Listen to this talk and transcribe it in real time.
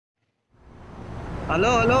Hello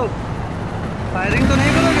hello, firing तो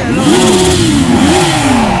नहीं करोगे? हेलो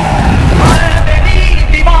तेरी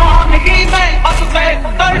दीवानगी में बस मैं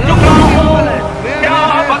उतर चुका हूँ, क्या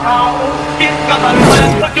बताऊँ किस कदर मैं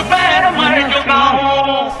तुझ पे मर चुका हूँ।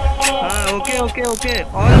 हाँ ओके ओके ओके,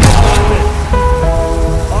 ऑल पे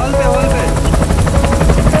ऑल पे ऑल पे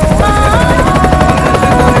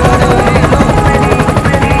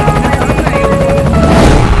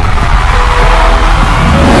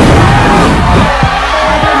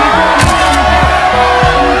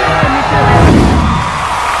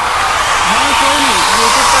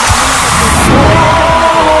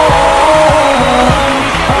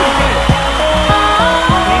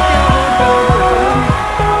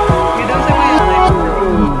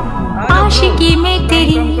आशिकी में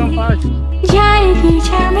तेरी जाएगी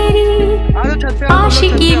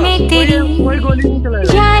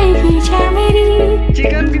जा मेरी।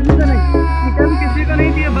 चिकन किसी को नहीं, चिकन किसी को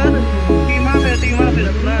नहीं दिया, बस टीमा पे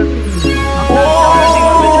अपना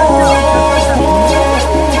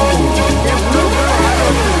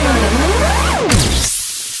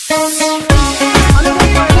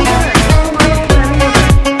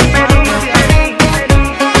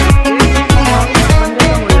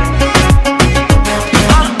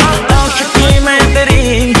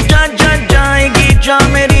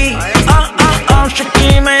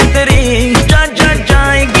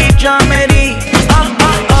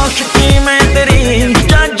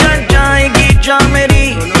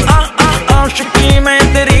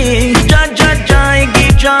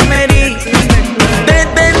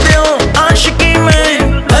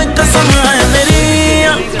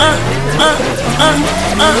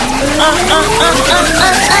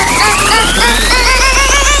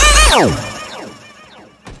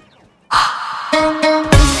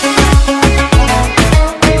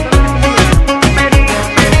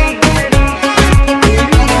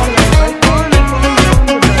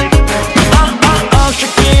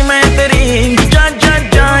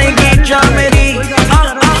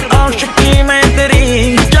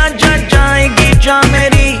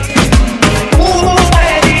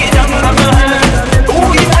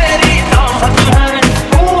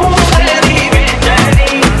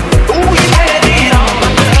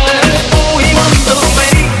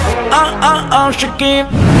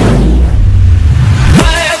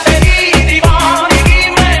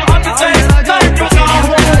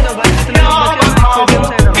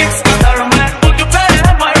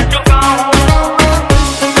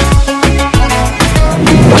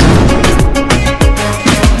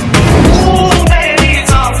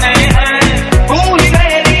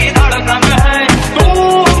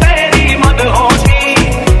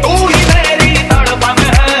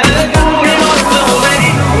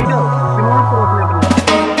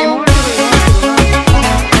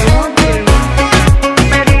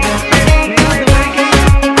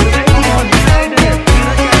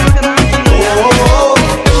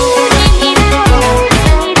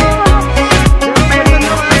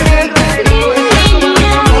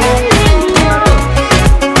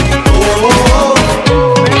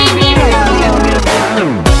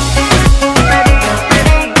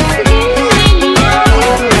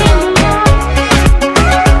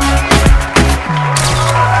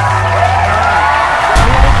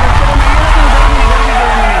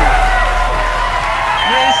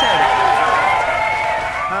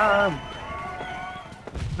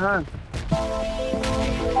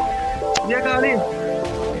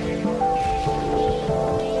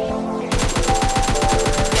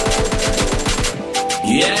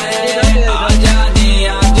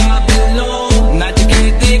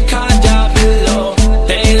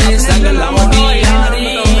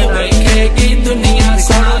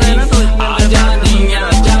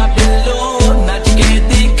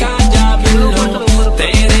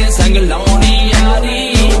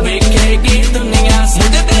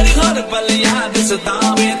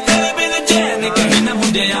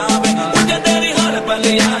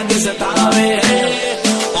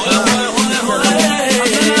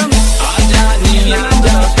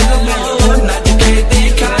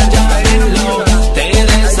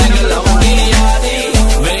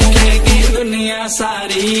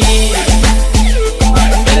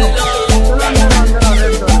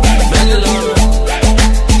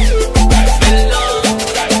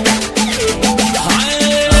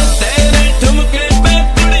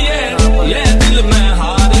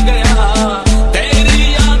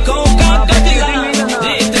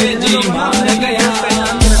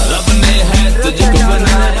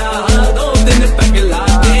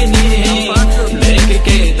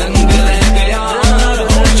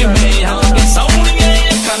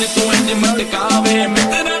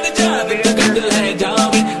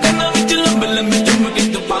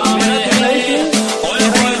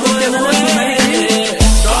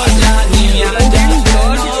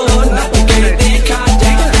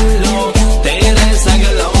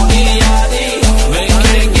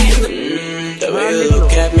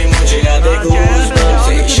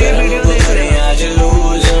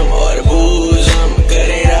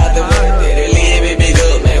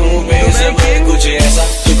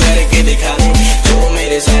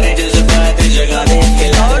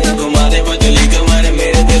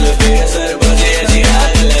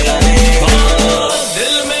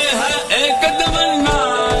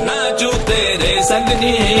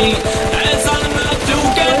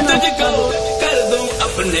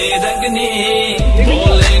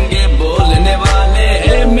बोलेंगे बोलने वाले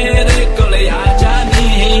मेरे को आ जानी,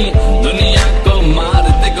 दुनिया को मार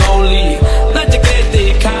दे गोली, नच के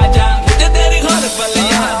दिखा जा मुझे तेरी हर पल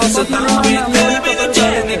याद सतावे, तेरे बिना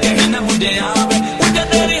चैन कहीं ना मुझे आवे, मुझे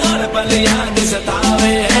तेरी हर पल याद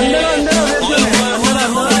सतावे।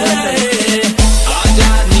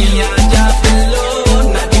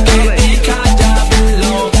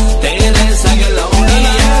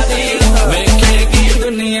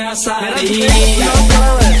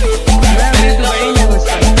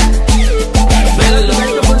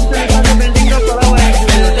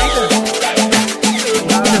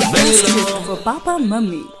 पापा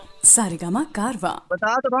मम्मी सारेगामा कारवा। बता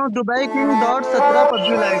तो रहा हूँ, दुबई की .17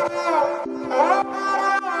 PUBG light,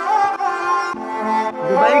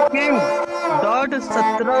 Dubai king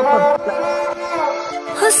 .17 PUBG.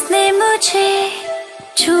 उसने मुझे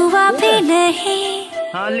छुआ भी नहीं,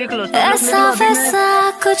 हाँ लिख लो, ऐसा वैसा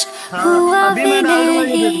कुछ हुआ भी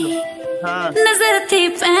नहीं, नजर थी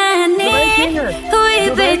पहने हुई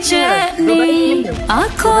बेचैनी,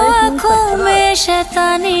 आंखों आंखों में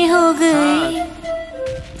शैतानी हो गई,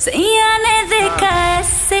 सैया ने देखा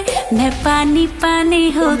ऐसे मैं पानी पानी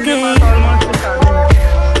हो गई।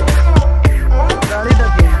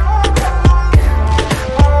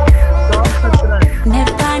 मैं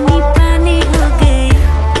पानी पानी हो गई।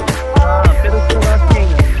 फिर उसके बाद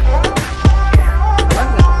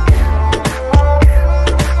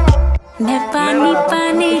मैं पानी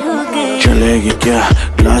पानी हो गई। चलेगी क्या,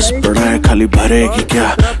 ग्लास पड़ा है खाली भरेगी क्या,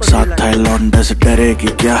 साथ था लौंडे से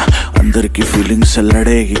डरेगी क्या, अंदर की फीलिंग से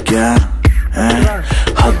लड़ेगी क्या, हैं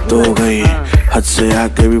हद हो गई, हद से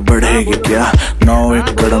आगे भी बढ़ेगी क्या, 9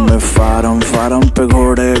 एकड़ में फार्म पे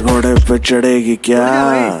घोड़े पे चढ़ेगी क्या।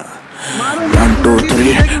 1 2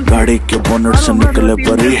 3 गाड़ी के बोनट से निकले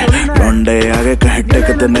परी, लौंडे आगे कहीं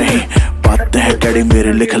टेकते नहीं, बातें हैं कड़ी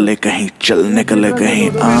मेरे लिख ले कहीं, चल निकले कहीं।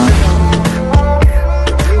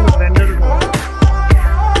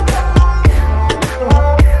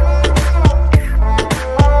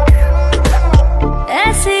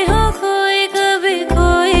 ऐसे हो कोई कभी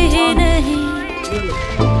कोई ही नहीं,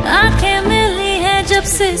 आंखें मिली है जब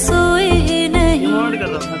से सोई ही नहीं,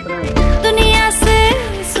 दुनिया से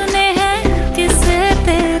सुने हैं किस्से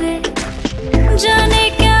तेरे, जाने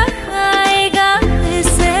क्या आएगा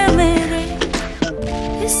इससे मेरे,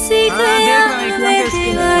 इसी गया मैं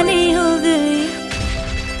दीवानी हो गई,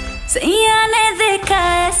 सैया ने देखा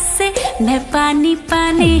ऐसे मैं पानी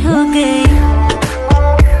पानी हो गई।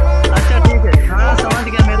 अच्छा ठीक है, हाँ समझ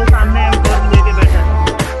गया, मेरे सामने M4 लेके बैठा है,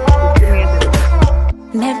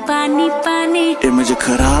 मैं पानी पानी। इमेज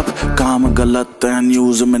खराब, काम गलत है,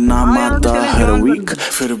 न्यूज में नाम आता हर वीक,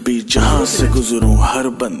 फिर भी जहाँ से गुजरूं हर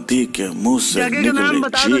बंदी के मुंह से निकले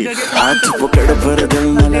चीख, हाथ पकड़ पर दिल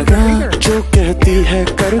न लगा, जो कहती है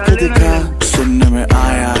करके दिखा, सुनने में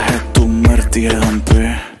आया है तू मरती है हम पे,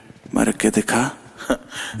 मर के दिखा,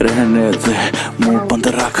 रहने दे मुंह बंद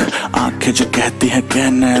रख, आंखें जो कहती हैं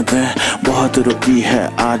कहने दे, बहुत रुकी है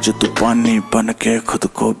आज तू पानी बन के खुद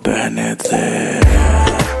को बहने दे।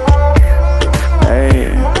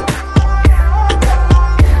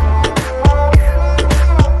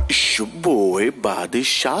 शुबोए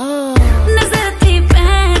बादशाह नजर थी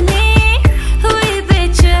पहनी हुई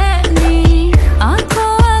बेचैनी,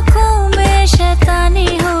 आंखों आंखों में शैतानी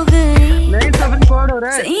हो गई। नहीं सब रिकॉर्ड हो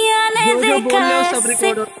रहा है, सैया ने जो बोल देखा रहे हो सब ऐसे।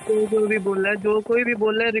 रिकॉर्ड हो रहा है, जो भी बोल रहा है, जो कोई भी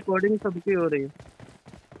बोल रहा है, रिकॉर्डिंग सबकी हो रही है।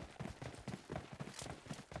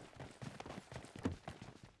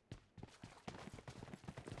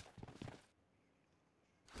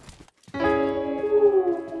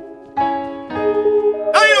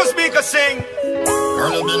 Sing.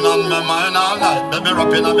 Girl, you been on my mind all night. Baby,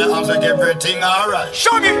 rapping on me arms like everything alright.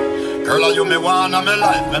 Show me. Girl, you me one on me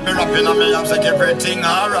life. Baby, rapping on me arms like everything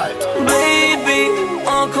alright. Baby,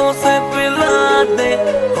 आँखों से पिला दे,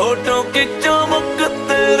 होठों की चमक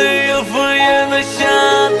तेरे ये नशा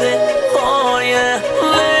दे, oh yeah,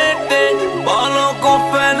 लेटे बालों को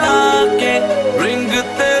फैला के, रिंग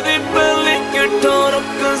तेरी बेली के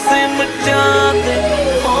ठोरक से मचा दे,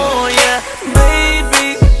 oh yeah, baby,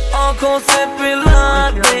 आँखों से पिला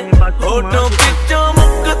दे, होठों की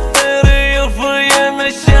चमक तेरे ये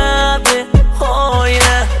नशा दे, oh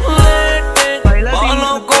yeah, लेटे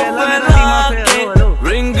बालों को फैला के,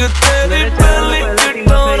 रिंग तेरी बेली के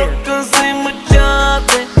ठोरक से मचा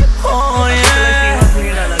दे, oh yeah,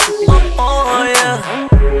 oh yeah,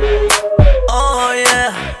 oh yeah,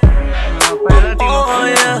 oh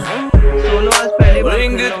yeah,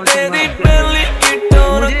 ring तेरी बेली के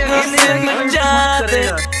ठोरक से मचा दे।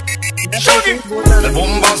 The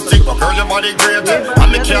bombastic, but girl, your body great,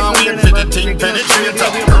 and me can't wait for the thing penetrate.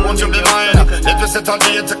 Girl, won't you be mine? Let me set a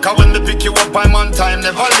date. Cause when me pick you up, I'm on time,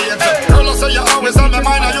 never late. Girl, I say you always on my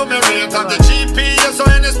mind and you me rate. The GPS or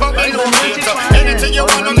any spot me locate. Anything you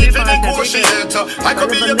want, no need to negotiate. I could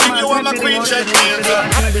be your king, you are my queen, checkmate.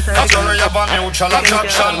 Cause girl, you have a mutual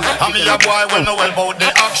attraction. And me a boy when know well about the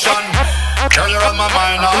action. Girl, you're on my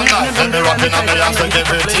mind all night. Let me rapping on me ass like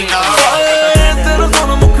everything alright. तेरा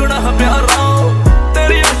सोना मुखड़ा है प्यारा,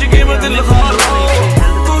 तेरी आशिकी में दिल खा रहा हूँ,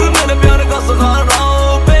 तू मेरे प्यार का सहारा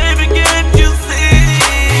हूँ, baby can't you see?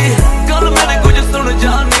 कल मैंने कुछ सुन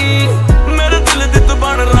जानी, मेरे दिल दी तू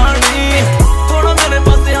बन रानी, थोड़ा मेरे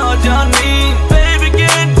पास आ जानी, baby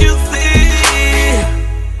can't you see?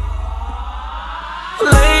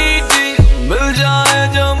 Lady मिल जाए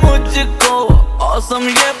जो मुझको, awesome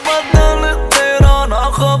ये बदन तेरा ना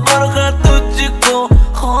खबर है तुझको,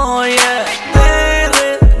 हाँ ये तेरे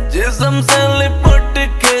जिस्म से लिपट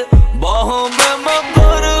के बाहों में मैं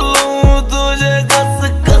भर लूं तुझे कस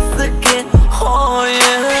कस के, हाँ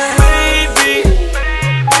ये baby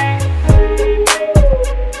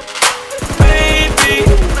baby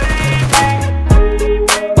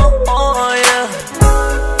oh yeah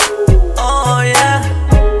oh yeah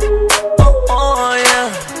oh yeah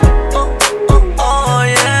oh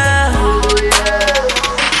yeah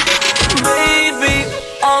baby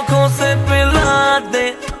आँखों से पिला दे,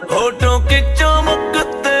 होठों की चमक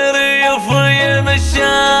तेरे ये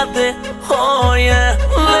नशा दे, oh yeah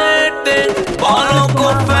लेटे बालों को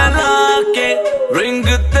फैला के, रिंग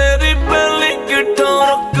तेरी बेली की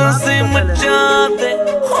ठोरक सी मचा दे,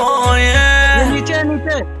 oh yeah नीचे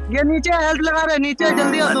नीचे ये नीचे हेल्थ लगा रहे, नीचे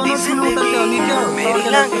जल्दी आओ, दोनों तीनों उतर जाओ, नीचे आओ। मेरी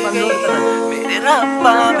लग गई मेरे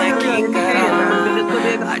रब्बा मैं की करा,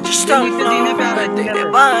 I just don't know तेरे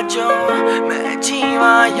बाजों मैं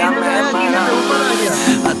जीवा या मैं मरा,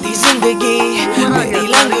 आधी जिंदगी मेरी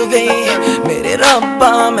लग गई मेरे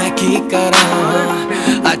रब्बा मैं की करा,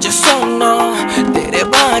 I just don't know तेरे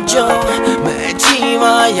बाजों मैं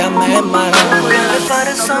जीवा या मैं मरा,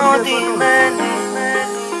 परसों दी मैंने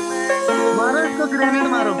मारो इसको, ग्रेनेड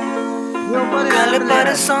मारो, ये ऊपर कल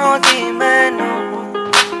परसों दी मैंने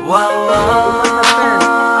वाह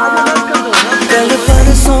कल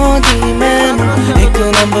परसों दी मैनू एक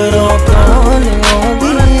नंबरों कॉल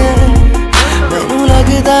आउंदी है, मैनू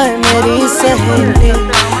लगदा है मेरी सहेली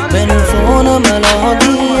मैनू फोन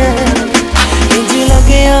मिलाउंदी है, इंज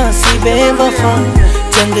लग्या सी बेवफा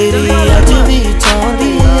चंदरी अज भी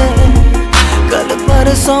चाहती है, कल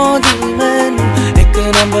परसों दी मैनू एक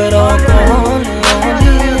नंबरों कॉल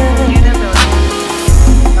आउंदी है।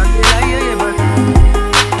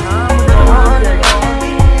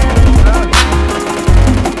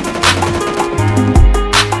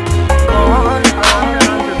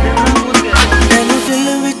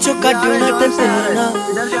 कटना ते पिलना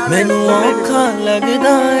मैनू औखा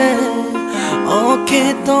लगदा है, औखे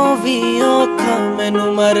तो भी औखा मैनू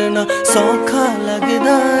मरना सौखा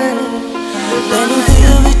लगदा है, तेनू दिल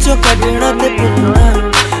विचों कटना ते पिलना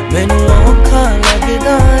मैनू औखा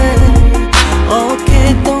लगदा है, औखे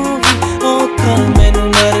तो भी औखा मैनू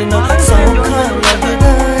मरना सौखा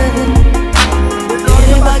लगदा है,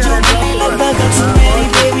 तेरे बाजू दिल लगदा गच मेरी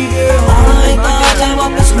बेबी गर्ल, आई ताजा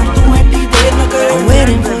वापस मुड़ तू एडी देर ना कर, I'm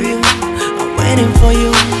waiting for you, I'm waiting for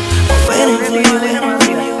you, I'm waiting for you, waiting for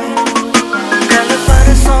you। कल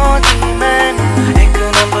परसों दी मैनू एक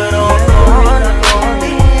नंबरों कॉल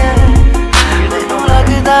आउंदी है, मैनू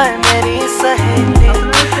लगदा है मेरी सहेली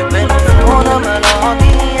मैनू फोन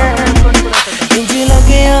मिलाउंदी है, इंज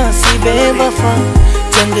लग्या सी बेवफा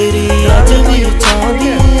चंदरी अज भी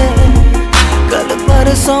चाहती है, कल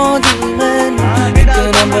परसों दी मैनू एक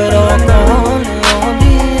नंबरों कॉल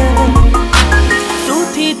आउंदी है, तू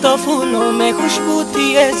थी तो फूलों में खुशबू थी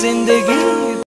ये जिंदगी।